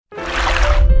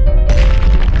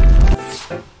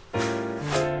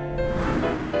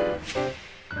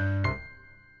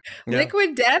Yeah.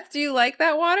 Liquid Death, do you like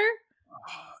that water?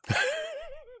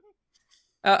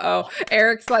 Uh-oh.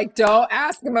 Eric's like, don't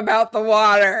ask him about the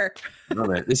water. No,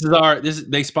 man.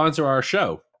 They sponsor our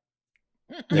show.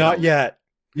 Not yet.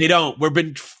 They don't.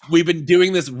 We've been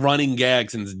doing this running gag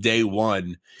since day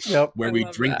one. Yep. Where we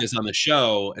drink this on the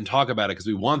show and talk about it because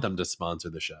we want them to sponsor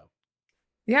the show.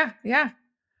 Yeah.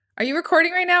 Are you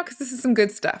recording right now? Because this is some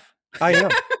good stuff. I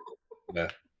am. Yeah.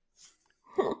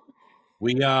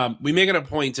 We make it a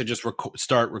point to just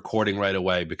start recording right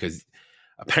away because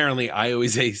apparently I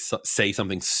always say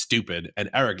something stupid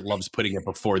and Eric loves putting it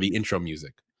before the intro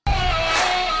music.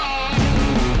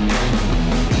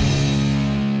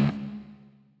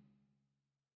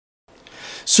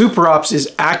 SuperOps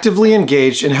is actively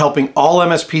engaged in helping all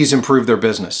MSPs improve their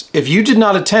business. If you did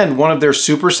not attend one of their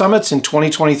Super Summits in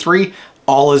 2023,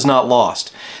 all is not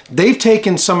lost. They've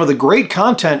taken some of the great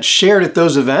content shared at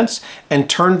those events and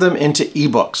turned them into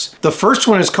ebooks. The first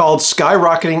one is called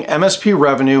Skyrocketing MSP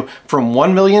Revenue from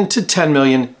 1 million to 10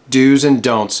 million Do's and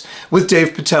Don'ts with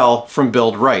Dave Patel from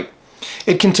Build Right.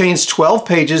 It contains 12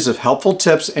 pages of helpful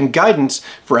tips and guidance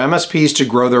for MSPs to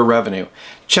grow their revenue.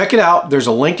 Check it out. There's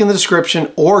a link in the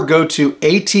description or go to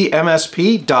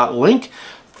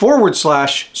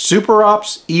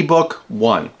atmsp.link/SuperOps ebook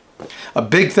 1. A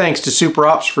big thanks to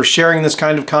SuperOps for sharing this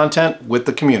kind of content with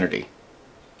the community.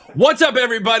 What's up,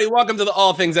 everybody? Welcome to the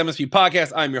All Things MSP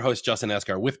podcast. I'm your host, Justin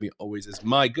Escar. With me always is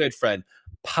my good friend,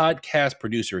 podcast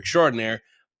producer extraordinaire,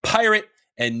 pirate,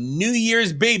 and New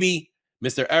Year's baby,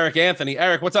 Mr. Eric Anthony.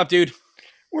 Eric, what's up, dude?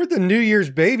 Where'd the New Year's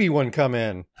baby one come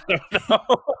in?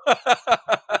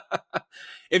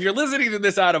 If you're listening to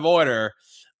this out of order,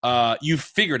 you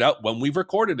figured out when we've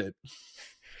recorded it.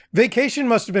 Vacation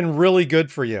must have been really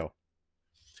good for you.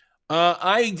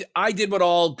 I did what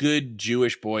all good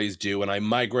Jewish boys do, and I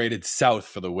migrated south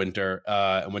for the winter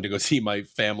and went to go see my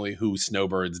family who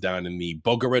snowbirds down in the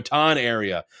Boca Raton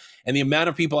area. And the amount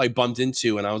of people I bumped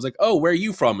into, and I was like, "Oh, where are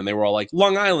you from?" And they were all like,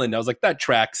 "Long Island." I was like, "That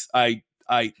tracks."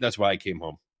 That's why I came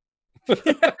home.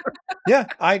 Yeah,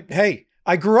 I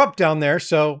grew up down there,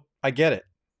 so I get it.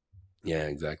 Yeah,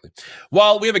 exactly.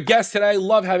 Well, we have a guest today. I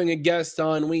love having a guest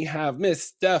on. We have Miss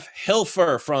Steph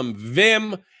Hilfer from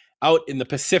Vim out in the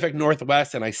Pacific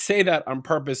Northwest. And I say that on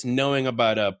purpose, knowing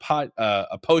about a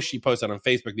post she posted on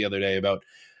Facebook the other day about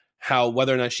how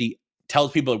whether or not she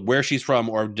tells people where she's from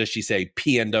or does she say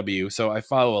PNW. So I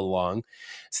follow along.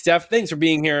 Steph, thanks for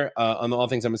being here on the All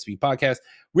Things MSP podcast.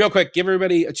 Real quick, give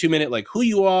everybody a 2-minute, like who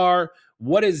you are,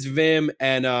 what is Vim,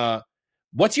 and do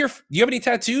you have any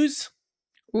tattoos?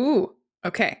 Ooh,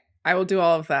 okay. I will do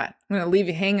all of that. I'm going to leave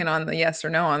you hanging on the yes or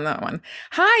no on that one.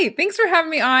 Hi, thanks for having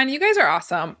me on. You guys are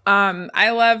awesome.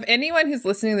 I love anyone who's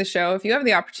listening to the show. If you have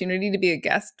the opportunity to be a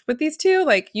guest with these two,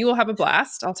 like you will have a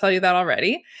blast. I'll tell you that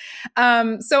already.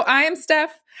 So I am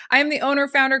Steph. I am the owner,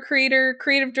 founder, creator,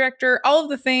 creative director, all of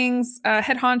the things,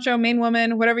 head honcho, main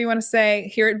woman, whatever you want to say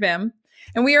here at Vim.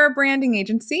 And we are a branding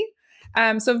agency.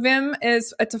 So Vim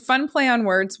it's a fun play on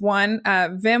words. One,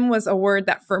 Vim was a word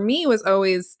that for me was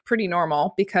always pretty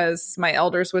normal because my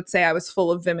elders would say I was full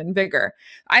of vim and vigor.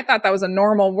 I thought that was a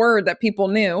normal word that people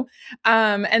knew.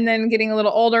 And then getting a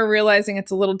little older, realizing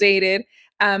it's a little dated.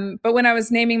 But when I was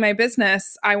naming my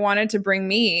business, I wanted to bring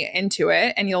me into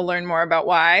it, and you'll learn more about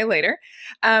why later.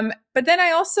 But then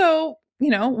I also,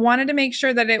 wanted to make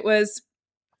sure that it was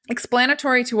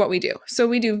explanatory to what we do. So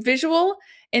we do visual,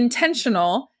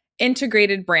 intentional,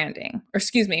 integrated marketing,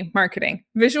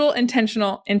 visual,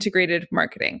 intentional, integrated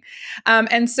marketing.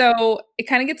 And so it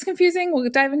kind of gets confusing. We'll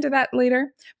dive into that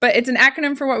later, but it's an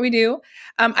acronym for what we do.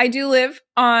 I do live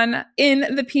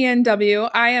in the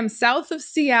PNW. I am south of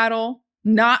Seattle,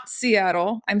 not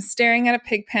Seattle. I'm staring at a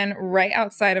pig pen right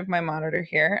outside of my monitor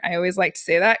here. I always like to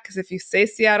say that because if you say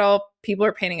Seattle, people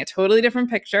are painting a totally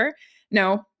different picture.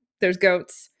 No, there's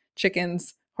goats,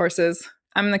 chickens, horses.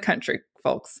 I'm in the country,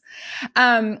 folks.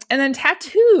 And then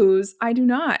tattoos, I do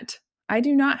not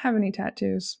have any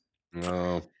tattoos.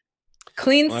 No.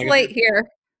 Clean slate here.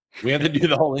 We have to do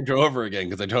the whole intro over again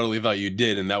because I totally thought you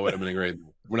did, and that would have been great.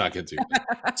 We're not kidding.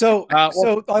 So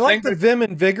I like the vim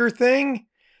and vigor thing.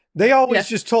 They always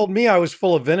just told me I was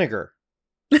full of vinegar.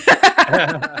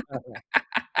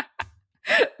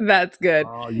 That's good.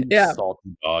 Oh, you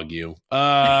salty dog, you.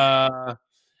 Well,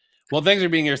 thanks for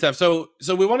being here, Steph. So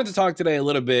we wanted to talk today a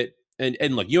little bit,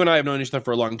 and look, you and I have known each other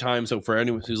for a long time. So for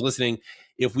anyone who's listening,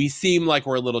 if we seem like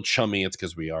we're a little chummy, it's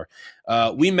because we are.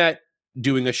 We met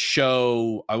doing a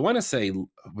show, I want to say,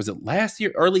 was it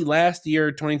early last year,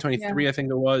 2023, I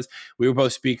think it was. We were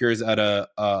both speakers at at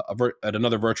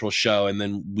another virtual show, and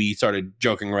then we started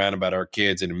joking around about our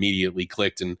kids and immediately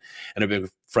clicked and have been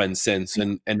friends since.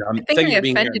 And I'm I think I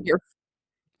offended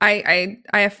I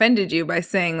offended you by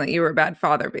saying that you were a bad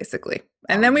father, basically.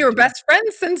 And then we were best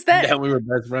friends since then. Yeah, we were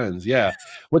best friends. Yeah.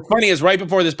 What's funny is right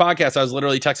before this podcast, I was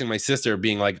literally texting my sister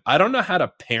being like, I don't know how to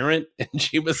parent. And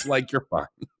she was like, you're fine.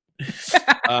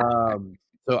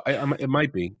 So it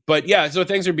might be. But yeah, so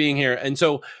thanks for being here. And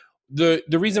so the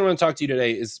reason I want to talk to you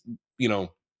today is, you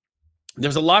know,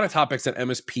 there's a lot of topics that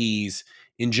MSPs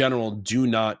in general do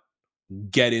not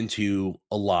get into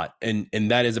a lot. And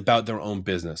that is about their own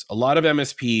business. A lot of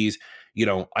MSPs, you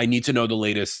know, I need to know the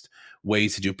latest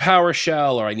ways to do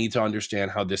PowerShell, or I need to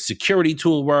understand how this security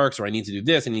tool works, or I need to do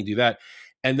this, I need to do that.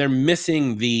 And they're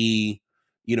missing the,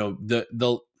 you know, the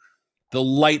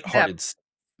lighthearted stuff.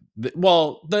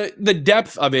 The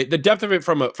depth of it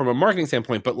from a marketing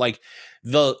standpoint, but like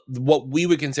what we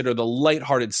would consider the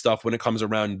lighthearted stuff when it comes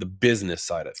around the business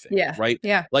side of things. Yeah. Right.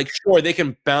 Yeah. Like, sure, they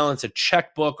can balance a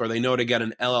checkbook, or they know to get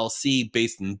an LLC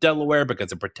based in Delaware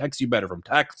because it protects you better from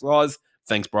tax laws.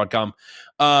 Thanks, Broadcom.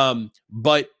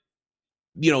 But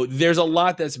you know, there's a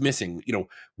lot that's missing. You know,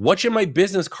 what should my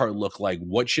business card look like?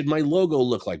 What should my logo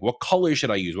look like? What color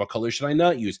should I use? What color should I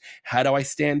not use? How do I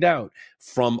stand out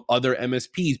from other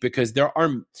MSPs? Because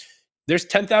there's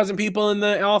 10,000 people in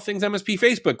the All Things MSP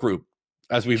Facebook group,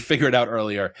 as we figured out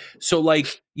earlier. So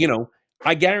like, you know,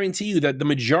 I guarantee you that the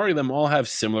majority of them all have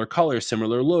similar colors,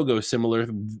 similar logos, similar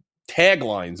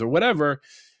taglines, or whatever.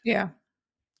 Yeah.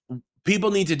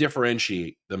 People need to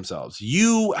differentiate themselves.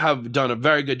 You have done a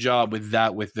very good job with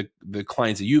that, with the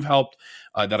clients that you've helped,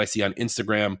 that I see on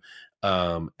Instagram.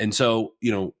 And so,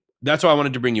 you know, that's why I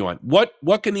wanted to bring you on.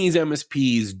 What can these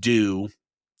MSPs do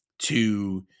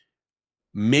to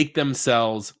make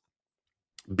themselves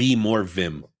be more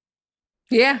Vim?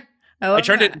 Yeah. I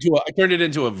turned it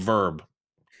into a verb.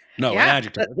 No, an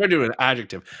adjective. I turned it into an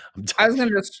adjective.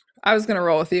 I was gonna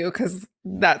roll with you because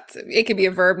it could be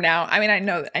a verb now. I mean, I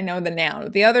know the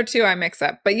noun. The other two I mix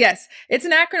up. But yes, it's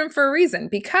an acronym for a reason,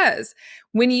 because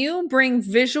when you bring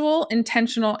visual,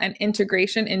 intentional, and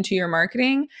integration into your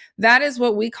marketing, that is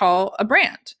what we call a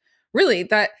brand. Really,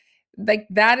 that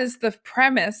is the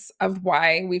premise of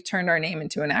why we've turned our name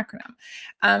into an acronym.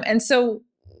 And so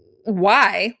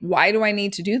why do I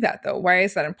need to do that though? Why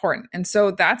is that important? And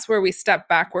so that's where we step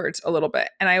backwards a little bit.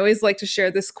 And I always like to share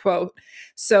this quote.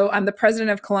 So I'm the president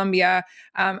of Columbia,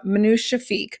 Manu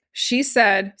Shafiq. She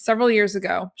said several years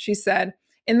ago, she said,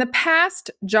 in the past,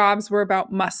 jobs were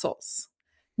about muscles.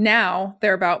 Now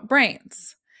they're about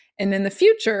brains. And in the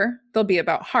future, they'll be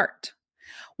about heart.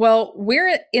 Well,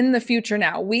 we're in the future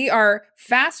now. We are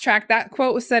fast track. That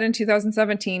quote was said in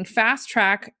 2017. Fast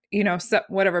track, you know,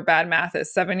 whatever bad math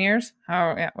is, 7 years.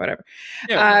 Oh, yeah, whatever.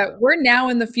 Yeah. We're now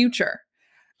in the future.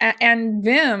 And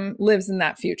Vim lives in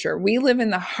that future. We live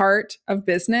in the heart of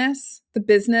business, the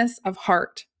business of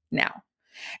heart now.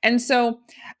 And so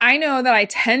I know that I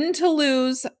tend to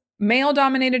lose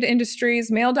male-dominated industries,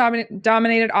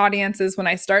 male-dominated audiences when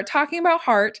I start talking about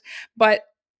heart, but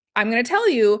I'm going to tell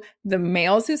you, the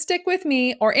males who stick with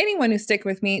me, or anyone who stick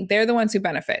with me, they're the ones who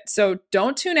benefit. So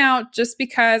don't tune out just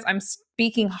because I'm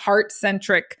speaking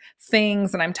heart-centric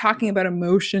things and I'm talking about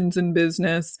emotions in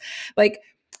business. Like,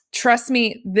 trust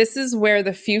me, this is where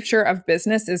the future of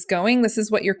business is going. This is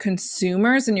what your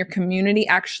consumers and your community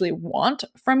actually want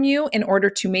from you in order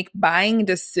to make buying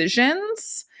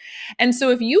decisions. And so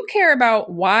if you care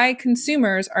about why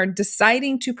consumers are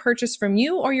deciding to purchase from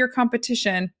you or your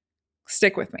competition,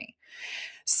 stick with me.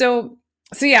 So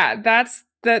yeah, that's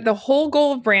the whole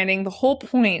goal of branding. The whole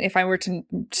point, if I were to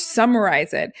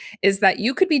summarize it, is that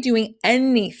you could be doing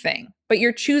anything, but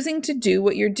you're choosing to do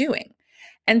what you're doing.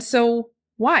 And so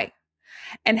why?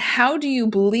 And how do you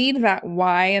bleed that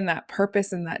why and that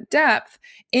purpose and that depth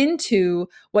into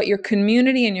what your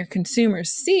community and your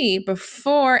consumers see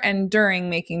before and during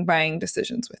making buying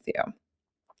decisions with you?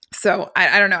 So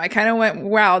I don't know. I kind of went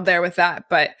wild there with that,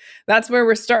 but that's where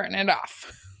we're starting it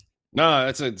off. No,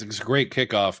 it's a great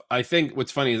kickoff. I think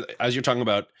what's funny is, as you're talking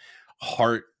about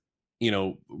heart, you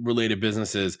know, related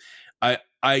businesses, I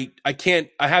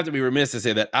have to be remiss to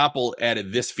say that Apple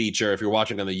added this feature. If you're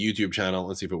watching on the YouTube channel,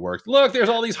 let's see if it works. Look, there's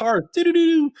all these hearts.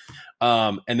 And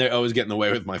they're always getting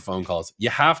away with my phone calls. You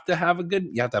have to have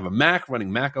a Mac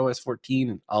running Mac OS 14,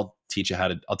 and I'll teach you guys how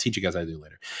to do it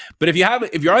later. But if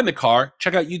you're in the car,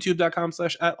 check out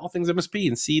youtube.com/@allthingsmsp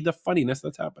and see the funniness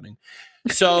that's happening.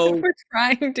 So we're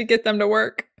trying to get them to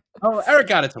work. Oh, Eric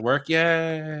got it to work.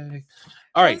 Yay.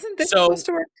 All right. Isn't this supposed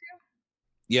to work too?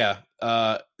 Yeah,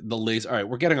 the laser. All right,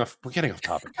 we're getting off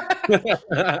topic.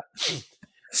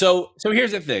 So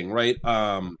here's the thing, right?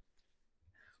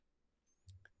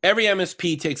 Every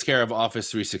MSP takes care of Office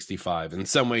 365 in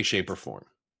some way, shape, or form,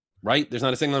 right? There's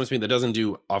not a single MSP that doesn't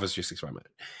do Office 365.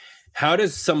 how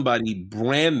does somebody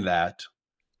brand that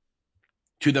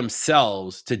to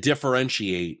themselves to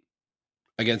differentiate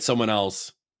against someone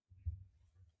else?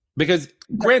 Because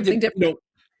granted,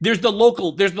 there's the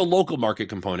local market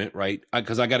component, right?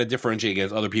 Because I got to differentiate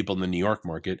against other people in the New York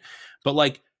market. But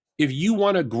like, if you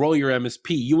want to grow your MSP,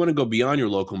 you want to go beyond your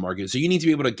local market. So you need to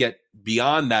be able to get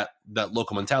beyond that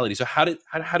local mentality. So how do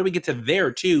we get to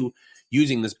there too,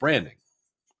 using this branding?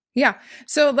 Yeah.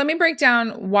 So let me break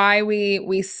down why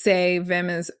we say Vim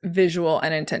is visual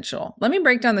and intentional. Let me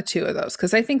break down the two of those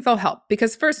because I think they'll help.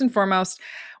 Because first and foremost,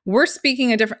 we're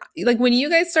speaking a different, like when you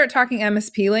guys start talking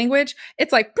MSP language,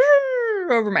 it's like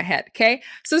over my head. Okay.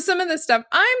 So some of the stuff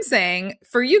I'm saying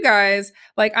for you guys,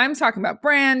 like I'm talking about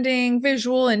branding,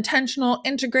 visual, intentional,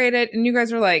 integrated, and you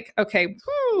guys are like, okay,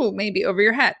 maybe over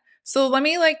your head. So let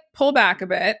me like pull back a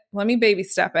bit. Let me baby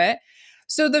step it.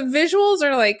 So the visuals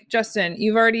are like, Justin,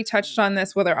 you've already touched on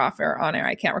this, whether off or on air,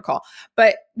 I can't recall.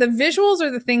 But the visuals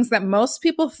are the things that most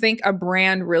people think a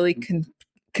brand really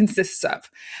consists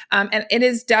of. And it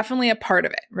is definitely a part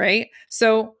of it, right?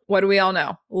 So what do we all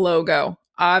know? Logo,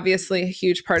 obviously a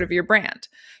huge part of your brand.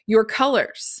 Your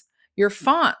colors, your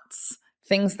fonts,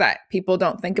 things that people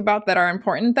don't think about that are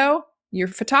important though. Your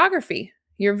photography,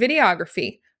 your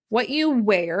videography, what you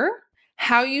wear,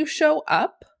 how you show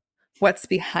up, what's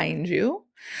behind you.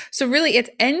 So really it's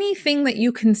anything that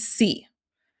you can see,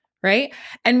 right?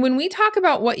 And when we talk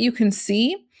about what you can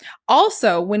see,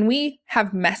 also when we have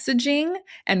messaging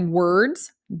and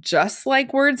words, just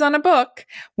like words on a book,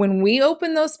 when we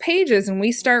open those pages and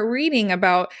we start reading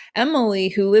about Emily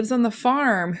who lives on the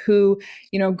farm, who,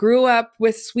 grew up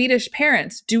with Swedish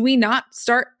parents, do we not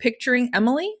start picturing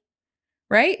Emily?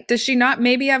 Right? Does she not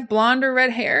maybe have blonde or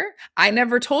red hair? I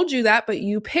never told you that, but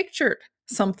you pictured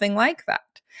something like that.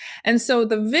 And so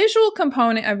the visual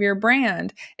component of your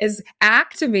brand is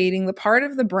activating the part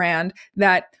of the brand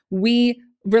that we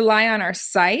rely on our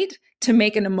site to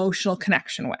make an emotional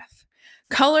connection with.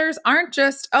 Colors aren't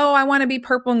just, I want to be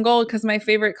purple and gold because my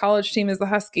favorite college team is the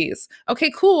Huskies. Okay,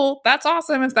 cool. That's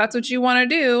awesome if that's what you want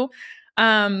to do.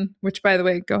 Which, by the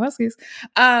way, go Huskies.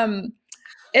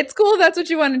 It's cool if that's what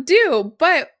you want to do,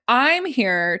 but I'm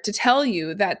here to tell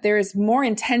you that there is more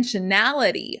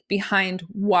intentionality behind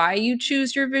why you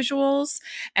choose your visuals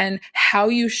and how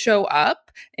you show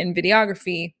up in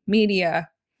videography, media,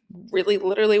 really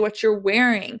literally what you're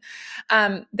wearing.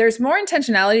 There's more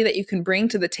intentionality that you can bring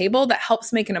to the table that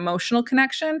helps make an emotional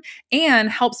connection and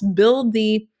helps build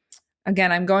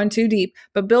again, I'm going too deep,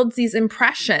 but builds these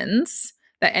impressions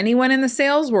that anyone in the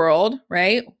sales world,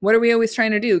 right? What are we always trying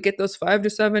to do? Get those 5 to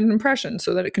 7 impressions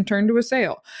so that it can turn to a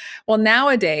sale. Well,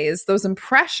 nowadays, those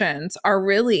impressions are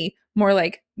really more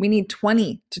like we need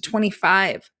 20 to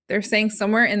 25. They're saying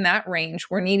somewhere in that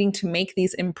range, we're needing to make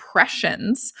these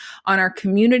impressions on our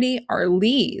community, our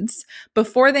leads,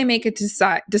 before they make a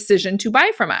decision to buy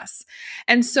from us.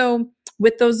 And so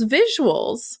with those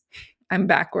visuals, I'm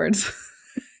backwards.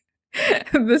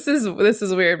 This is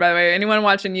weird, by the way. Anyone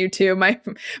watching YouTube,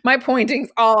 my pointing's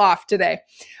all off today.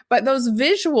 But those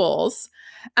visuals,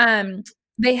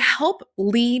 they help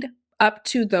lead up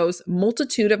to those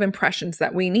multitude of impressions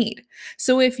that we need.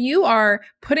 So if you are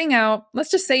putting out, let's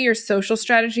just say your social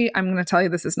strategy, I'm going to tell you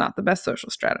this is not the best social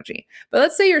strategy, but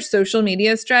let's say your social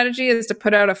media strategy is to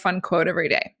put out a fun quote every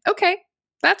day. Okay,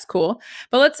 that's cool.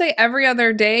 But let's say every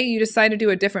other day you decide to do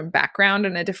a different background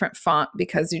and a different font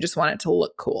because you just want it to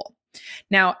look cool.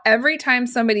 Now, every time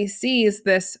somebody sees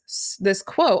this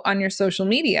quote on your social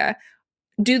media,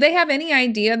 do they have any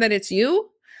idea that it's you?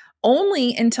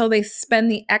 Only until they spend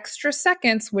the extra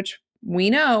seconds, which we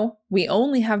know we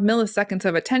only have milliseconds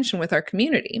of attention with our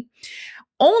community.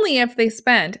 Only if they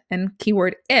spend, and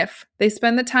keyword if, they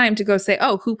spend the time to go say,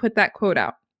 who put that quote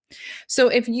out? So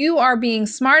if you are being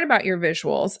smart about your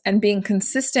visuals and being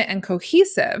consistent and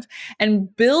cohesive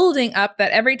and building up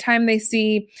that every time they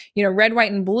see, red,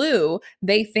 white, and blue,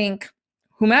 they think,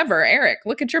 whomever, Eric,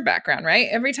 look at your background, right?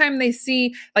 Every time they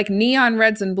see like neon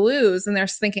reds and blues and they're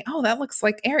thinking, that looks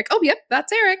like Eric. Oh, yep,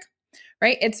 that's Eric,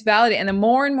 right? It's valid. And the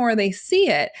more and more they see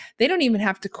it, they don't even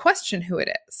have to question who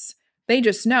it is. They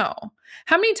just know.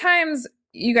 How many times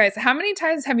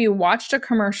have you watched a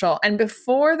commercial and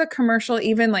before the commercial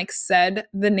even said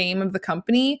the name of the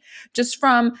company, just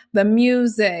from the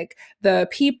music, the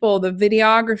people, the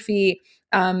videography,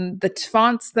 the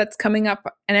fonts that's coming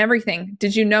up and everything,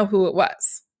 did you know who it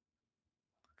was?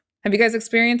 Have you guys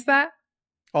experienced that?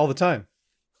 All the time.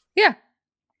 Yeah.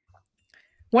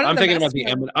 I'm thinking about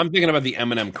the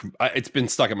M&M. It's been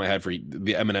stuck in my head for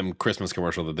the M&M Christmas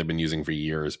commercial that they've been using for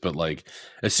years. But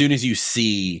as soon as you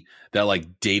see that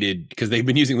dated, because they've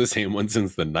been using the same one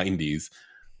since the 90s,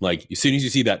 Like as soon as you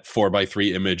see that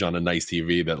 4:3 image on a nice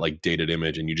TV, that like dated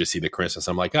image, and you just see the Christmas,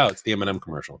 I'm like, oh, it's the M&M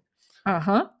commercial.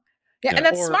 Yeah, and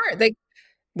that's smart.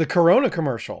 The Corona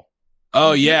commercial.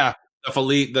 Oh yeah,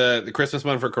 the Christmas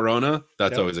one for Corona.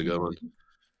 That's always a good one.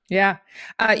 Yeah,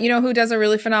 you know who does a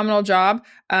really phenomenal job?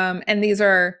 And these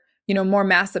are more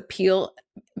mass appeal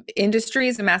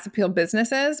industries and mass appeal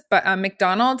businesses, but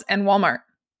McDonald's and Walmart,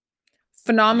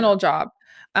 phenomenal job.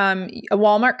 A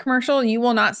Walmart commercial, you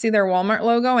will not see their Walmart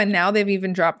logo, and now they've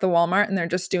even dropped the Walmart, and they're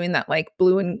just doing that like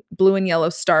blue and yellow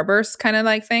starburst kind of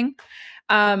like thing.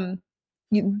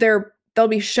 They'll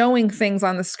be showing things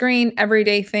on the screen,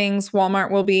 everyday things.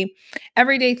 Walmart will be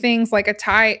everyday things, like a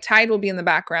Tide will be in the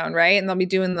background, right? And they'll be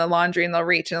doing the laundry, and they'll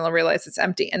reach and they'll realize it's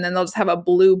empty, and then they'll just have a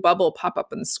blue bubble pop up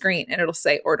on the screen, and it'll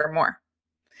say order more.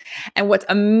 And what's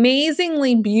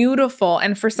amazingly beautiful,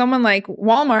 and for someone like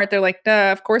Walmart, they're like,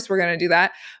 duh, of course we're going to do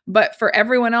that. But for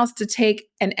everyone else to take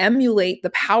and emulate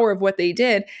the power of what they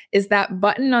did, is that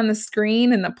button on the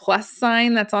screen and the plus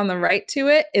sign that's on the right to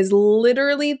it is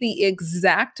literally the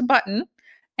exact button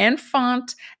and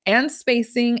font and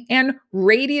spacing and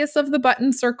radius of the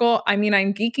button circle. I mean,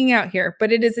 I'm geeking out here,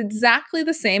 but it is exactly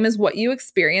the same as what you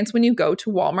experience when you go to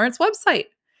Walmart's website.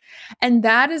 And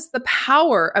that is the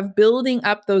power of building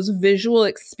up those visual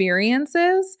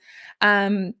experiences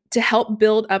to help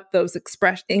build up those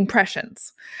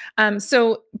impressions.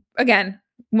 So again,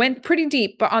 went pretty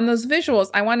deep, but on those visuals,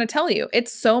 I want to tell you,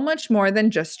 it's so much more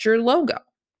than just your logo.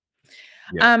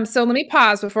 Yeah. So let me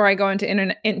pause before I go into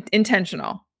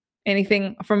intentional.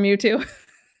 Anything from you two?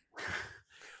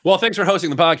 Well, thanks for hosting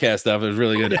the podcast, Steph. It was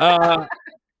really good.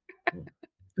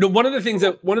 One of the things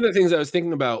I was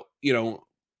thinking about,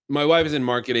 my wife is in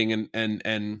marketing,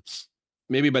 and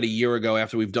maybe about a year ago,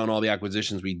 after we've done all the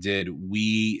acquisitions we did,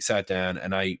 we sat down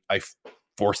and I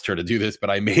forced her to do this, but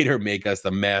I made her make us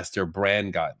the master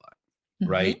brand guideline,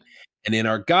 right? And in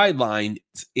our guideline,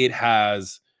 it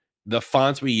has the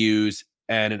fonts we use,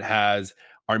 and it has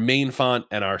our main font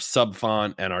and our sub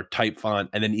font and our type font,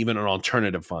 and then even an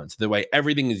alternative font. So the way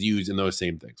everything is used in those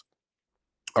same things.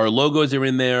 Our logos are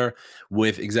in there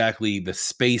with exactly the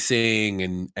spacing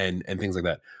and things like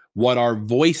that. What our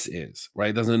voice is,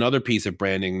 right? There's another piece of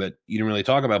branding that you didn't really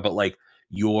talk about, but like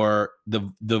the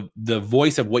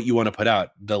voice of what you want to put out,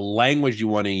 the language you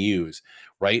want to use,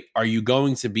 right? Are you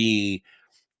going to be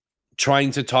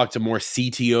trying to talk to more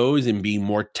CTOs and be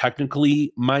more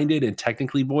technically minded and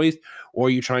technically voiced, or are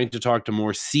you trying to talk to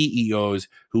more CEOs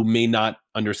who may not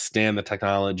understand the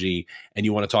technology and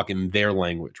you want to talk in their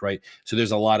language, right? So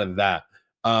there's a lot of that.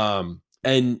 And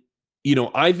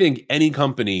I think any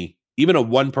company, even a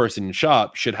one-person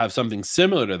shop, should have something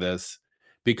similar to this,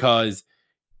 because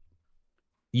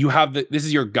you have this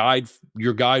is your guide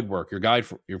to work.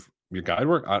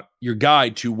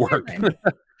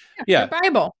 Yeah,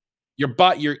 Bible. Your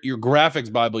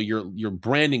graphics Bible, your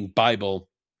branding Bible,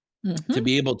 to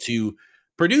be able to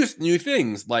produce new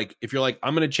things. Like if you're like,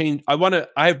 I'm going to change, I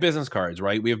have business cards,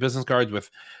 right? We have business cards with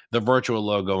the virtual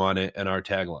logo on it and our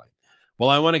tagline. Well,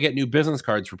 I want to get new business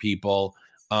cards for people,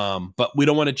 but we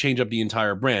don't want to change up the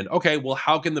entire brand. Okay, well,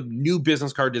 how can the new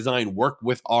business card design work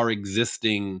with our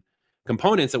existing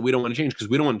components that we don't want to change? Because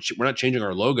we're not changing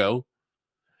our logo.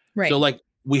 Right. So like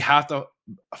we have to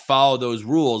follow those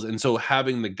rules. And so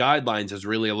having the guidelines has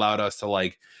really allowed us to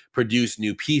like produce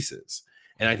new pieces.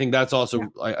 And I think that's also,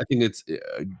 I think it's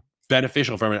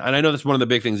beneficial for everyone. And I know that's one of the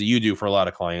big things that you do for a lot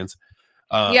of clients.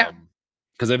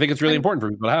 Because I think it's really important for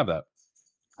people to have that.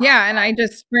 Yeah. And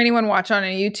for anyone watching on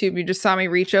YouTube, you just saw me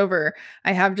reach over.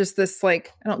 I have just this,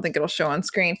 like, I don't think it'll show on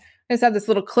screen. I just have this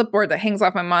little clipboard that hangs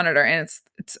off my monitor, and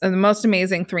it's the most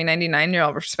amazing $3.99 you'll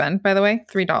ever spend, by the way.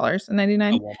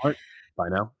 $3.99. Walmart, buy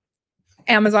now.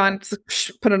 Amazon,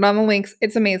 put it on the links.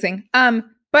 It's amazing.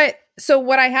 But so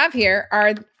what I have here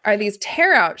are these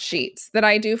tear out sheets that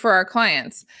I do for our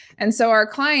clients. And so our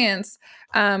clients,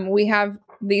 we have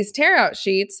these tear out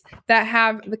sheets that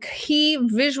have the key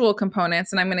visual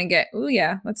components. And I'm going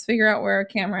to let's figure out where our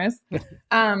camera is.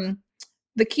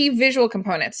 The key visual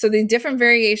components. So the different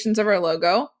variations of our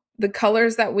logo, the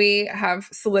colors that we have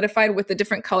solidified with the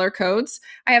different color codes.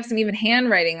 I have some even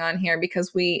handwriting on here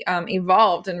because we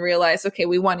evolved and realized, okay,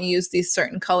 we want to use these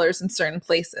certain colors in certain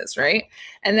places, right?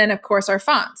 And then of course our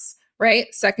fonts,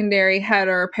 right? Secondary,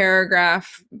 header,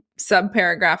 paragraph,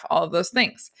 subparagraph, all of those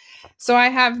things. So I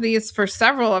have these for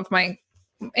several of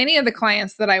any of the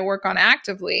clients that I work on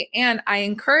actively, and I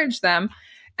encourage them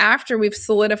after we've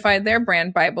solidified their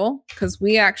brand Bible, because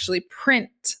we actually print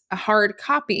a hard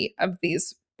copy of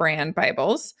these brand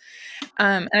Bibles.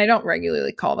 And I don't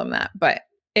regularly call them that, but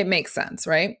it makes sense,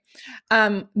 right?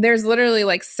 There's literally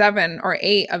like 7 or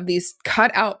 8 of these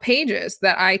cut out pages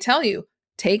that I tell you,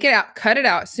 take it out, cut it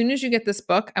out. As soon as you get this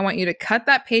book, I want you to cut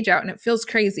that page out. And it feels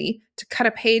crazy to cut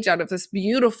a page out of this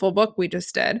beautiful book we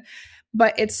just did.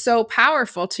 But it's so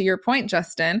powerful, to your point,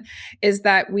 Justin, is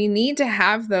that we need to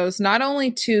have those not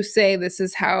only to say this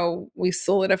is how we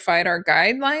solidified our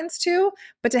guidelines to,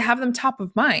 but to have them top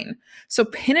of mind. So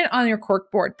pin it on your cork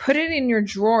board, put it in your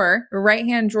drawer, your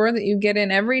right-hand drawer that you get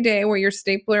in every day where your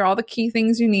stapler, all the key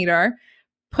things you need are.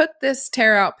 Put this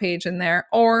tear out page in there,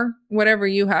 or whatever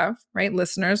you have, right?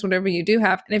 Listeners, whatever you do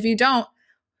have. And if you don't,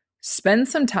 spend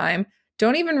some time.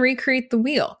 Don't even recreate the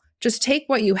wheel. Just take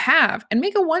what you have and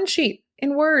make a one sheet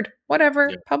in Word,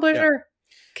 whatever, Publisher,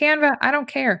 Canva, I don't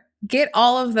care. Get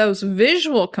all of those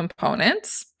visual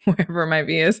components, wherever my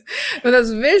V is, but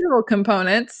those visual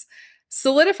components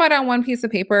solidified on one piece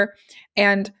of paper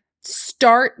and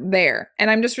start there. And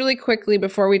I'm just really quickly,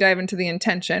 before we dive into the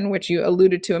intention, which you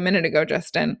alluded to a minute ago,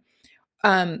 Justin,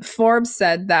 Forbes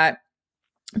said that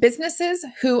businesses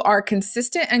who are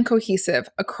consistent and cohesive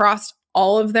across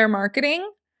all of their marketing,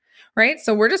 right?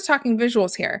 So we're just talking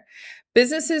visuals here.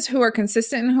 Businesses who are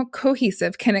consistent and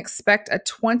cohesive can expect a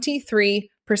 23%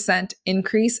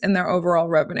 increase in their overall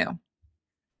revenue.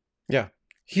 Yeah,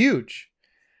 huge.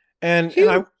 And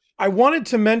I wanted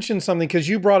to mention something because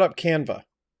you brought up Canva,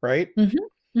 right?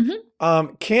 Mm-hmm.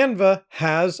 Mm-hmm. Canva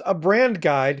has a brand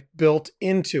guide built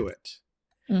into it.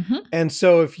 Mm-hmm. And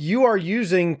so if you are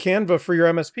using Canva for your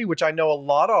MSP, which I know a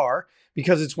lot are,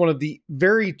 because it's one of the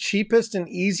very cheapest and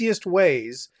easiest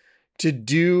ways to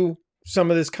do some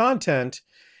of this content,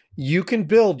 you can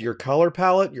build your color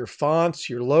palette, your fonts,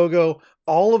 your logo,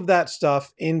 all of that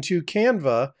stuff into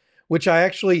Canva, which I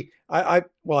actually, I've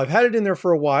had it in there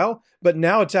for a while, but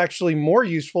now it's actually more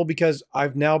useful because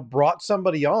I've now brought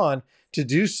somebody on to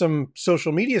do some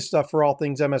social media stuff for all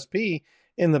things MSP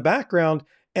in the background.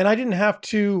 And I didn't have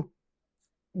to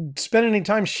spend any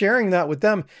time sharing that with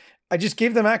them. I just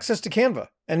gave them access to Canva,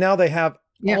 and now they have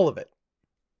all of it.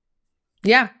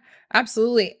 Yeah,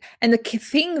 absolutely. And the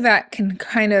thing that can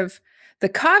kind of, the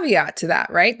caveat to that,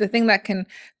 right? The thing that can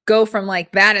go from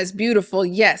like, that is beautiful,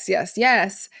 yes, yes,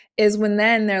 yes, is when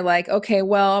then they're like, okay,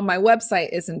 well, my website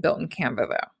isn't built in Canva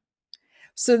though.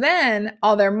 So then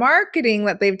all their marketing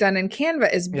that they've done in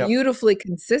Canva is beautifully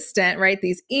consistent, right?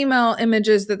 These email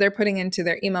images that they're putting into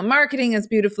their email marketing is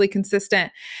beautifully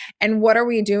consistent. And what are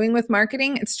we doing with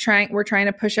marketing? We're trying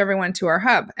to push everyone to our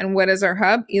hub. And what is our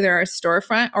hub? Either our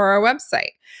storefront or our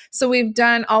website. So we've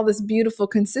done all this beautiful,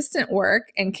 consistent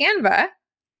work in Canva.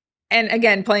 And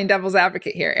again, playing devil's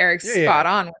advocate here, Eric's spot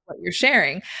on with what you're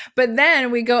sharing. But then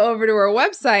we go over to our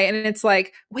website and it's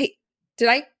like, wait, did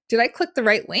I click the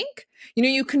right link? You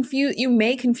know, you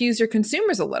may confuse your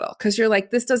consumers a little because you're like,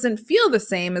 this doesn't feel the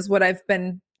same as what I've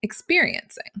been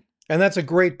experiencing. And that's a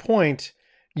great point.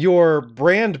 Your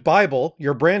brand Bible,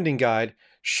 your branding guide,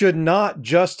 should not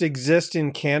just exist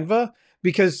in Canva,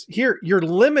 because here you're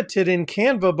limited in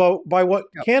Canva by what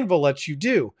Canva lets you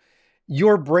do.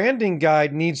 Your branding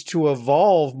guide needs to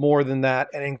evolve more than that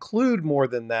and include more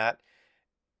than that.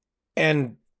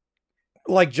 And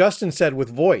like Justin said,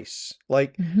 with voice,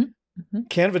 like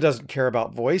Canva doesn't care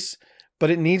about voice,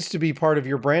 but it needs to be part of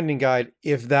your branding guide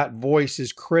if that voice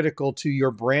is critical to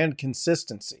your brand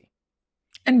consistency.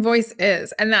 And voice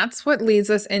is, and that's what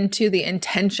leads us into the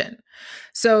intention.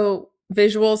 So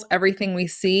visuals, everything we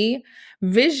see,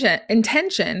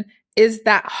 intention is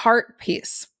that heart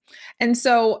piece. And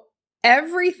so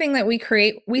everything that we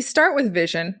create, we start with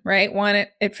vision, right? One,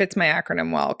 it fits my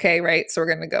acronym well, okay, right? So we're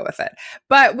going to go with it.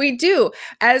 But we do,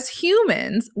 as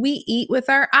humans, we eat with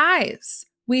our eyes.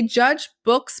 We judge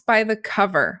books by the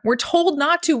cover. We're told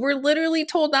not to. We're literally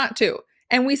told not to.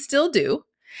 And we still do.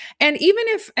 And even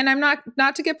if, and I'm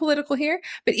not to get political here,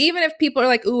 but even if people are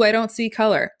like, ooh, I don't see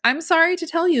color, I'm sorry to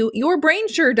tell you, your brain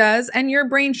sure does. And your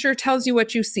brain sure tells you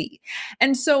what you see.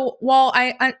 And so while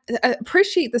I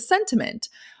appreciate the sentiment,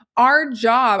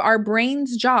 our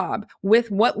brain's job with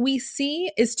what we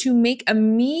see is to make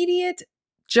immediate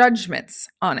judgments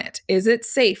on it. Is it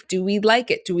safe? Do we like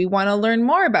it? Do we want to learn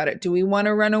more about it? Do we want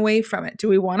to run away from it? Do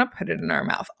we want to put it in our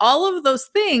mouth? All of those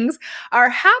things are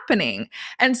happening.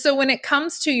 And so when it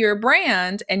comes to your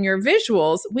brand and your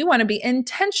visuals, we want to be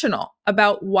intentional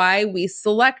about why we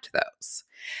select those.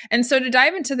 And so to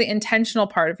dive into the intentional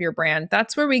part of your brand,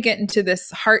 that's where we get into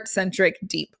this heart-centric,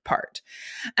 deep part.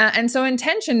 And so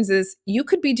intentions is you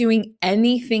could be doing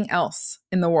anything else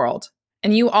in the world.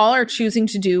 And you all are choosing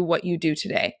to do what you do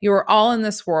today. You are all in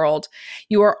this world.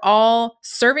 You are all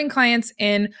serving clients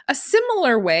in a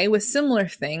similar way with similar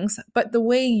things, but the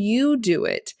way you do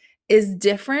it is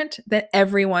different than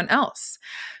everyone else.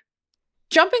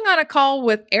 Jumping on a call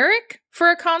with Eric for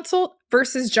a consult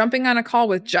versus jumping on a call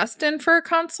with Justin for a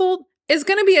consult is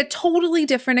going to be a totally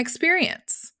different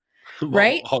experience,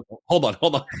 right? Hold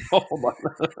on.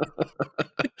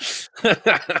 Yes.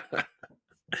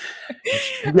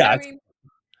 I mean,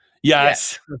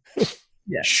 yes.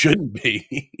 Yeah. Shouldn't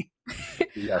be.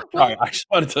 Yeah. Well, Sorry, I just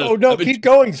wanted to. Oh no, keep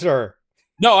going, sir.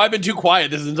 No, I've been too quiet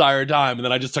this entire time, and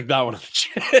then I just took that one on the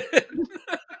chin.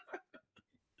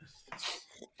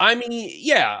 I mean,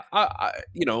 yeah,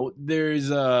 there's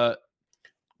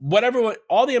whatever.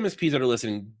 All the MSPs that are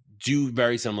listening do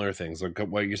very similar things, like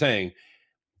what you're saying,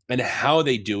 and how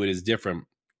they do it is different.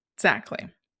 Exactly.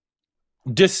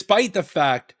 Despite the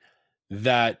fact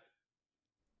that,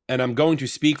 and I'm going to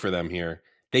speak for them here,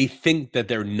 they think that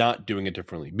they're not doing it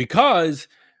differently, because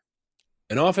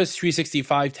an Office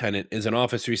 365 tenant is an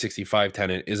Office 365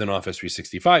 tenant is an Office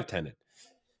 365 tenant.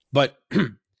 But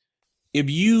if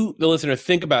you, the listener,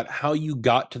 think about how you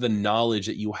got to the knowledge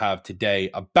that you have today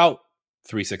about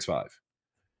 365,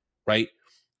 right?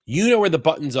 You know where the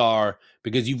buttons are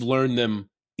because you've learned them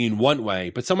in one way,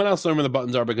 but someone else learned where the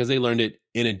buttons are because they learned it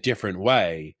in a different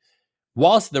way.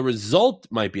 Whilst the result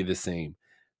might be the same,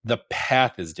 the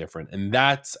path is different. And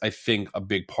that's, I think, a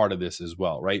big part of this as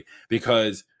well, right?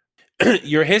 Because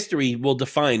your history will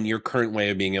define your current way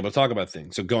of being able to talk about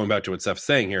things. So going back to what Steph's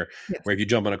saying here, Yes. where if you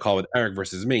jump on a call with Eric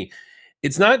versus me,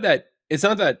 it's not that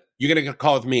you're going to get a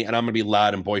call with me and I'm going to be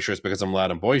loud and boisterous because I'm loud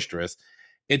and boisterous.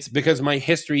 It's because my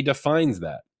history defines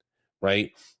that, right?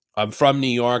 I'm from New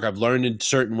York. I've learned in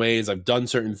certain ways. I've done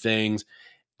certain things.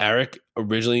 Eric,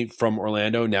 originally from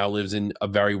Orlando, now lives in a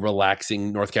very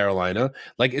relaxing North Carolina.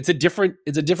 Like it's a different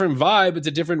vibe. It's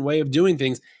a different way of doing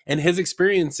things. And his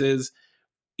experiences,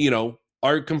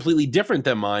 are completely different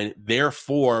than mine.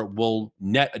 Therefore, will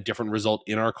net a different result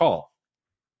in our call.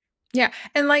 Yeah.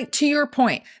 And like to your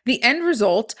point, the end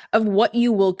result of what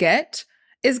you will get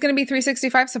is going to be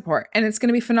 365 support. And it's going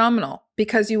to be phenomenal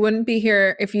because you wouldn't be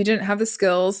here if you didn't have the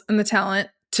skills and the talent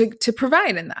to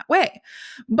provide in that way.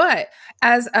 But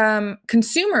as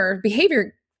consumer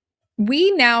behavior,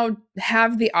 we now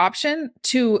have the option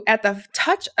to, at the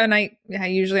touch, and I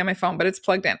usually have my phone, but it's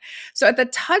plugged in. So at the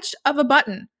touch of a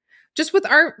button, just with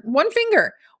our one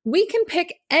finger, we can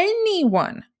pick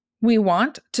anyone we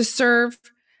want to serve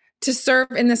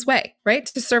in this way, right?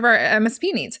 To serve our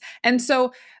MSP needs. And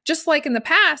so just like in the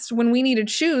past, when we needed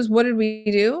shoes, what did we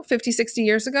do 50, 60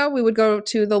 years ago? We would go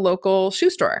to the local shoe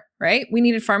store, right? We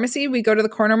needed pharmacy. We'd go to the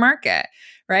corner market,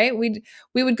 right? We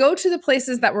would go to the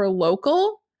places that were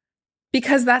local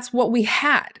because that's what we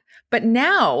had. But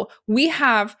now we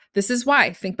have, this is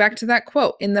why, think back to that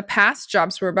quote. In the past,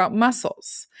 jobs were about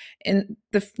muscles.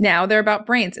 Now they're about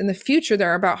brains. In the future,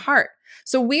 they're about heart.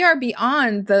 So we are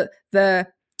beyond the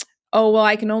oh, well,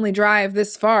 I can only drive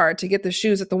this far to get the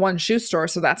shoes at the one shoe store,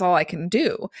 so that's all I can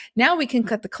do. Now we can,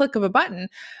 at the click of a button,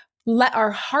 let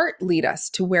our heart lead us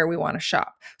to where we want to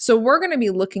shop. So we're going to be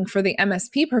looking for the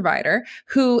MSP provider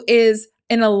who is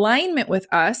in alignment with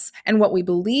us and what we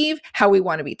believe, how we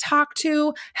want to be talked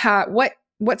to,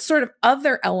 what sort of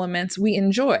other elements we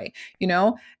enjoy.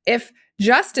 If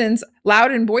Justin's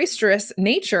loud and boisterous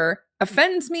nature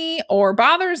offends me or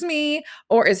bothers me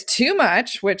or is too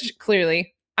much, which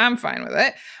clearly I'm fine with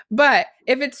it. But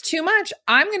if it's too much,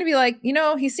 I'm going to be like,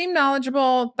 he seemed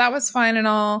knowledgeable. That was fine and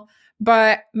all,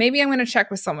 but maybe I'm going to check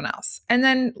with someone else and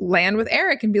then land with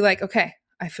Eric and be like, okay,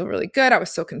 I feel really good. I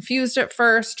was so confused at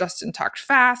first. Justin talked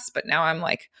fast, but now I'm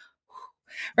like,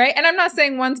 right. And I'm not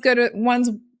saying one's good, one's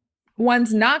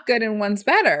not good and one's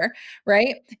better,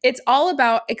 right? It's all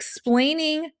about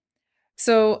explaining.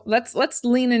 So let's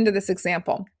lean into this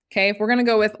example. Okay, if we're going to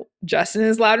go with Justin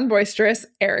is loud and boisterous,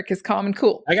 Eric is calm and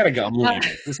cool. I got to go. I'm leaving.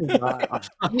 This is not...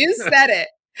 You said it.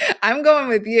 I'm going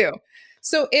with you.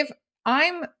 So if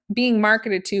I'm being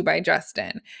marketed to by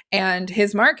Justin and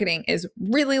his marketing is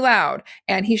really loud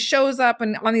and he shows up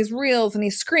on these reels and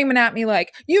he's screaming at me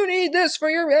like, you need this for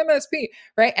your MSP,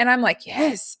 right? And I'm like,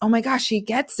 yes, oh my gosh, he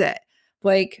gets it.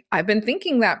 Like, I've been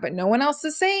thinking that, but no one else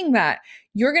is saying that.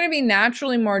 You're going to be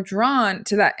naturally more drawn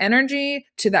to that energy,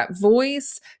 to that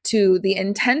voice, to the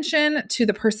intention, to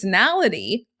the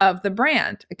personality of the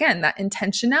brand. Again, that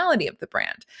intentionality of the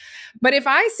brand. But if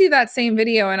I see that same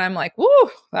video and I'm like, whoo,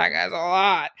 that guy's a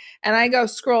lot, and I go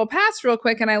scroll past real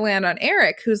quick and I land on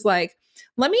Eric, who's like,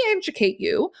 let me educate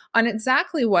you on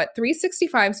exactly what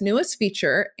 365's newest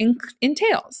feature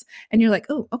entails. And you're like,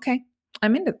 oh, okay,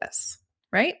 I'm into this,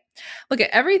 right? Look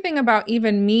at everything about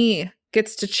even me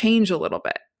gets to change a little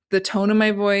bit. The tone of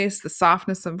my voice, the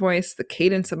softness of voice, the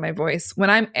cadence of my voice. When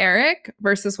I'm Eric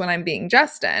versus when I'm being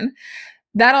Justin,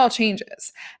 that all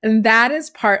changes. And that is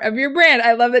part of your brand.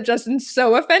 I love that Justin's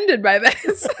so offended by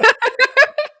this.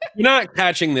 You're not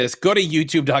catching this. Go to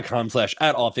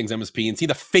youtube.com/@allthingsmsp and see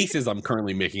the faces I'm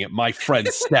currently making at my friend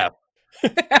Steph.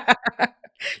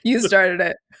 You started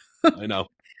it. I know.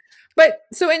 But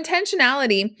so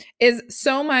intentionality is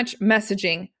so much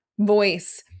messaging,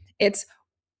 voice. It's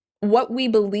what we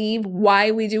believe,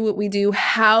 why we do what we do,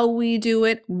 how we do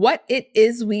it, what it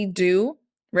is we do,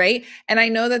 right? And I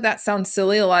know that sounds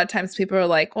silly. A lot of times people are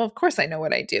like, well, of course I know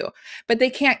what I do, but they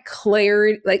can't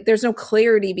there's no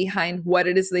clarity behind what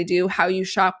it is they do, how you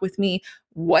shop with me,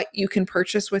 what you can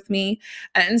purchase with me.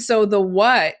 And so the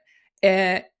what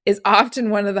is often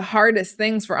one of the hardest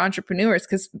things for entrepreneurs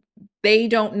because they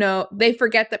don't know, they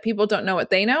forget that people don't know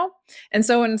what they know. And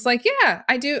so when it's like, yeah,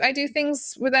 I do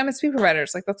things with MSP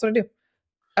providers, like that's what I do.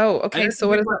 Oh, okay. So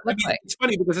what does that look like? It's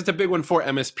funny because it's a big one for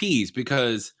MSPs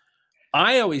because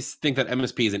I always think that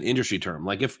MSP is an industry term.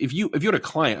 Like if you had a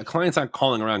client's not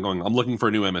calling around going, I'm looking for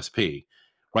a new MSP,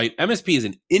 right? MSP is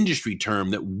an industry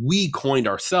term that we coined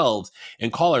ourselves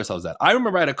and call ourselves that. I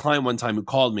remember I had a client one time who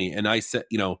called me and I said,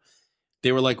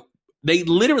 they were like, they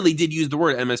literally did use the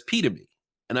word MSP to me.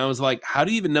 And I was like, how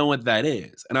do you even know what that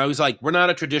is? And I was like, we're not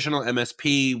a traditional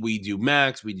MSP. We do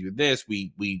Max. We do this.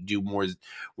 We do more.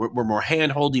 We're more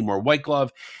hand-holdy, more white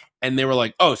glove. And they were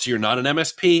like, oh, so you're not an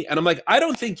MSP? And I'm like, I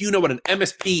don't think you know what an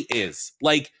MSP is.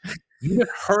 Like, you have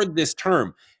heard this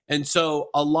term. And so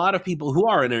a lot of people who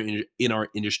are in our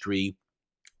industry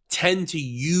tend to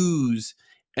use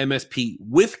MSP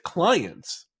with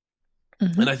clients.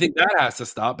 Mm-hmm. And I think that has to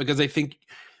stop because I think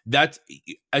that's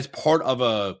as part of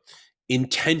a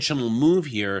intentional move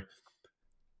here,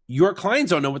 your clients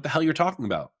don't know what the hell you're talking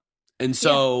about. And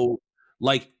so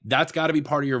like that's got to be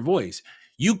part of your voice.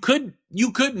 You could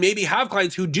maybe have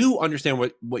clients who do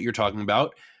understand what you're talking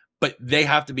about, but they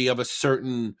have to be of a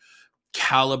certain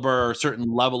caliber,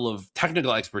 certain level of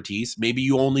technical expertise. Maybe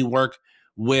you only work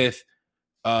with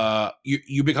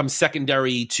you become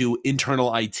secondary to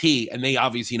internal IT, and they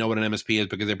obviously know what an MSP is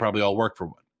because they probably all work for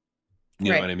one.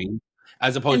 You know what I mean?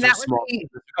 As opposed to a small business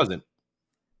who doesn't.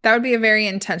 That would be a very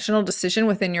intentional decision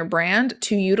within your brand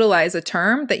to utilize a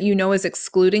term that you know is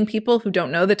excluding people who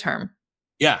don't know the term.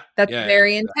 Yeah. That's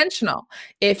very intentional.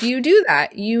 If you do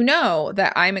that, you know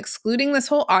that I'm excluding this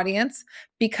whole audience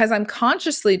because I'm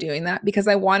consciously doing that because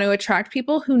I want to attract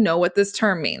people who know what this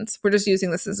term means. We're just using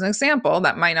this as an example.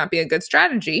 That might not be a good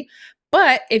strategy.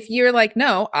 But if you're like,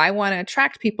 no, I want to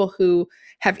attract people who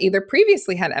have either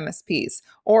previously had MSPs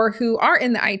or who are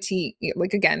in the IT,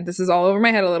 like again, this is all over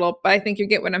my head a little, but I think you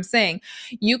get what I'm saying.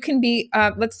 You can be,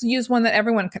 let's use one that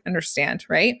everyone can understand,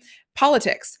 right?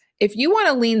 Politics. If you want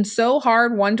to lean so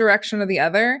hard one direction or the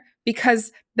other,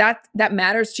 because that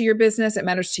matters to your business, it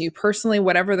matters to you personally,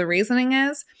 whatever the reasoning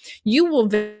is, you will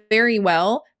very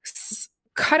well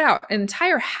cut out an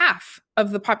entire half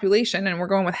of the population, and we're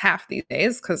going with half these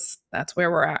days because that's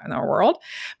where we're at in our world,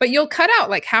 but you'll cut out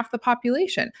like half the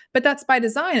population, but that's by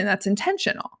design and that's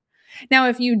intentional. Now,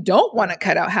 if you don't want to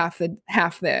cut out half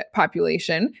the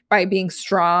population by being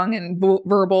strong and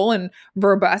verbal and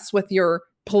verbose with your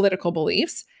political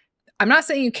beliefs, I'm not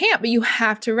saying you can't, but you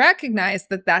have to recognize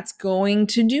that that's going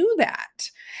to do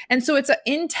that. And so it's an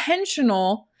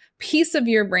intentional piece of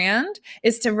your brand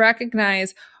is to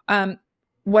recognize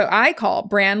what I call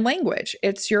brand language.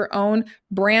 It's your own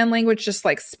brand language, just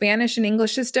like Spanish and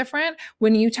English is different.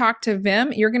 When you talk to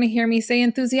Vim, you're going to hear me say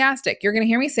enthusiastic. You're going to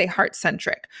hear me say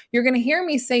heart-centric. You're going to hear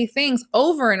me say things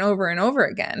over and over and over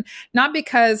again, not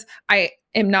because I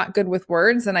am not good with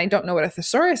words and I don't know what a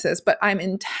thesaurus is, but I'm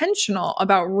intentional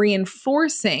about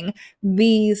reinforcing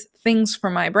these things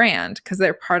for my brand because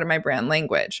they're part of my brand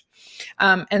language.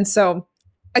 And so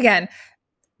again,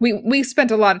 we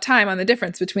spent a lot of time on the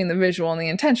difference between the visual and the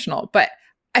intentional, but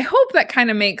I hope that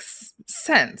kind of makes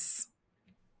sense.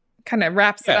 Kind of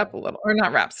wraps it up a little, or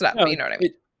not wraps it up, but you know what I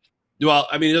mean? Well,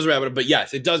 I mean, it doesn't wrap it up, but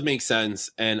yes, it does make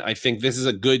sense. And I think this is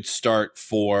a good start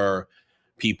for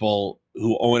people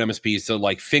who own MSPs to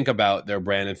like think about their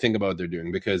brand and think about what they're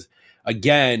doing. Because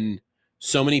again,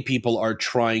 so many people are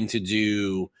trying to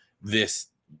do this,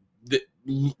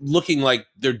 looking like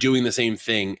they're doing the same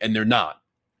thing and they're not.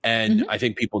 And I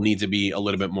think people need to be a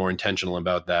little bit more intentional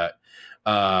about that.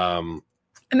 And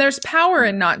there's power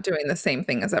in not doing the same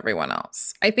thing as everyone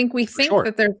else. I think we think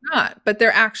that there's not, but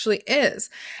there actually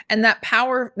is. And that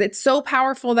power, it's so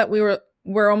powerful that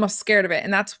we're almost scared of it.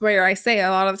 And that's where I say a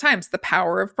lot of the times, the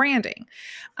power of branding.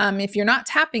 If you're not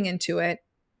tapping into it,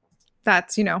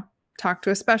 that's, talk to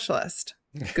a specialist.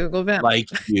 Google Vim. Like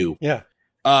you. Yeah.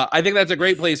 I think that's a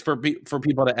great place for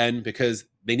people to end because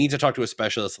they need to talk to a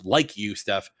specialist like you,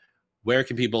 Steph. Where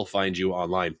can people find you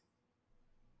online?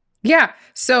 Yeah.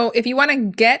 So if you want to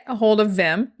get a hold of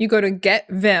Vim, you go to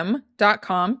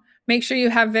getvim.com. Make sure you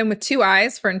have Vim with 2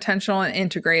 I's for intentional and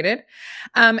integrated.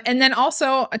 And then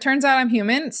also, it turns out I'm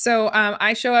human. So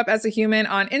I show up as a human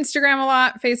on Instagram a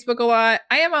lot, Facebook a lot.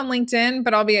 I am on LinkedIn,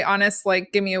 but I'll be honest,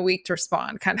 like, give me a week to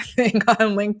respond kind of thing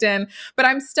on LinkedIn. But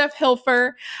I'm Steph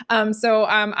Hilfer. So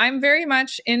I'm very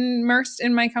much immersed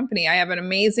in my company. I have an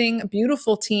amazing,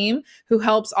 beautiful team who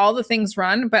helps all the things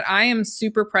run, but I am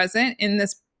super present in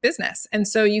this business. And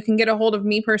so you can get a hold of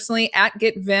me personally at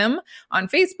GetVim on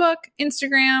Facebook,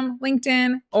 Instagram,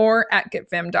 LinkedIn, or at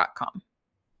getvim.com.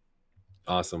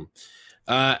 Awesome.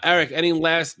 Eric, any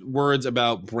last words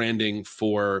about branding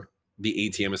for the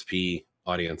ATMSP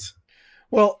audience?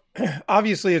 Well,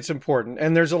 obviously it's important,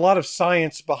 and there's a lot of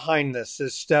science behind this,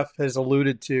 as Steph has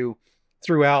alluded to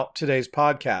throughout today's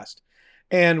podcast.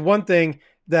 And one thing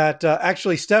that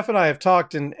actually Steph and I have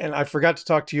talked, and I forgot to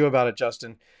talk to you about it,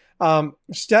 Justin.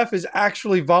 Steph has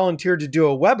actually volunteered to do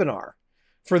a webinar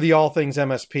for the All Things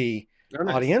MSP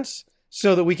audience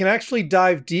so that we can actually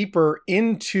dive deeper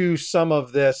into some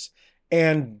of this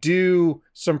and do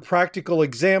some practical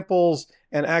examples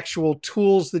and actual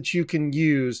tools that you can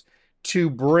use to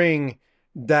bring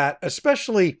that,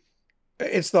 especially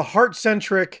it's the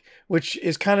heart-centric, which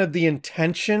is kind of the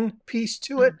intention piece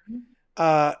to it,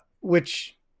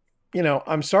 which, you know,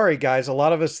 I'm sorry, guys, a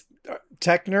lot of us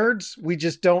tech nerds, we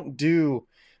just don't do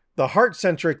the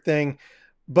heart-centric thing.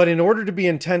 But in order to be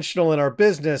intentional in our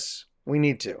business, we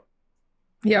need to.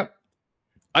 Yep.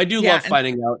 I do love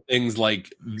finding out things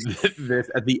like this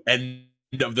at the end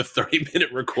of the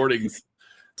 30-minute recordings.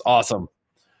 It's awesome.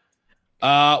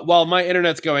 Well, my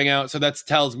internet's going out, so that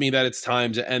tells me that it's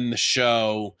time to end the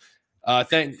show.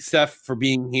 Thanks, Steph, for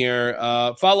being here.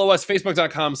 Follow us,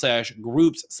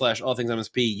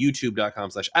 facebook.com/groups/allthingsmsp,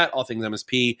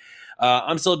 youtube.com/@allthingsmsp.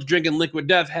 I'm still drinking Liquid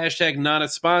Death, # not a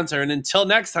sponsor. And until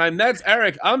next time, that's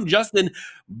Eric. I'm Justin.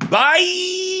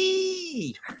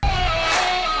 Bye!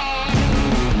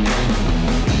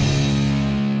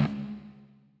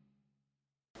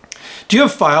 Do you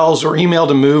have files or email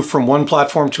to move from one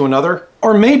platform to another?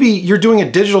 Or maybe you're doing a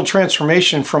digital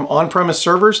transformation from on-premise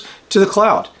servers to the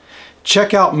cloud.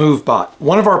 Check out MoveBot,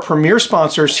 one of our premier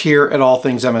sponsors here at All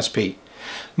Things MSP.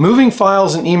 Moving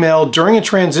files and email during a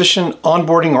transition,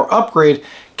 onboarding, or upgrade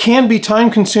can be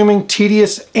time-consuming,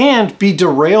 tedious, and be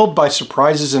derailed by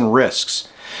surprises and risks.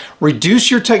 Reduce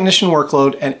your technician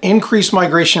workload and increase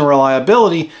migration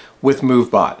reliability with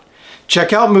MoveBot.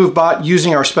 Check out MoveBot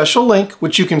using our special link,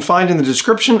 which you can find in the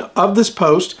description of this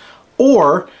post,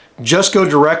 or just go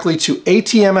directly to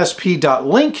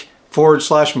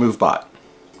atmsp.link/MoveBot.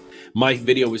 My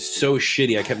video was so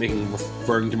shitty, I kept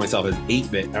referring to myself as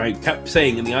 8-bit, and I kept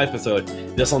saying in the episode,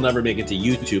 this will never make it to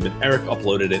YouTube, and Eric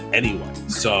uploaded it anyway,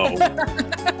 so...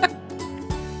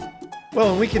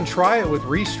 Well, and we can try it with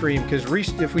Restream, because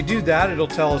if we do that, it'll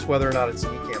tell us whether or not it's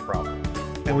an eCam problem.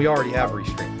 And we already have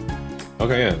Restream.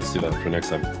 Okay, yeah, let's do that for next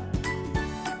time.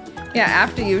 Yeah,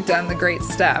 after you've done the great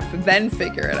stuff, then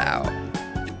figure it out.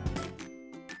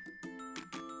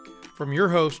 From your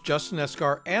host, Justin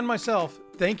Escar, and myself,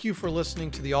 thank you for listening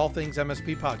to the All Things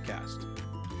MSP podcast.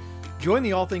 Join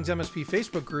the All Things MSP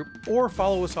Facebook group or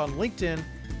follow us on LinkedIn,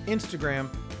 Instagram,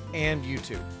 and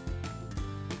YouTube.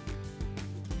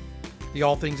 The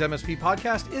All Things MSP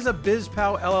podcast is a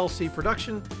BizPow LLC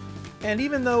production, and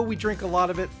even though we drink a lot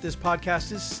of it, this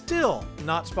podcast is still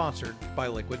not sponsored by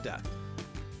Liquid Death.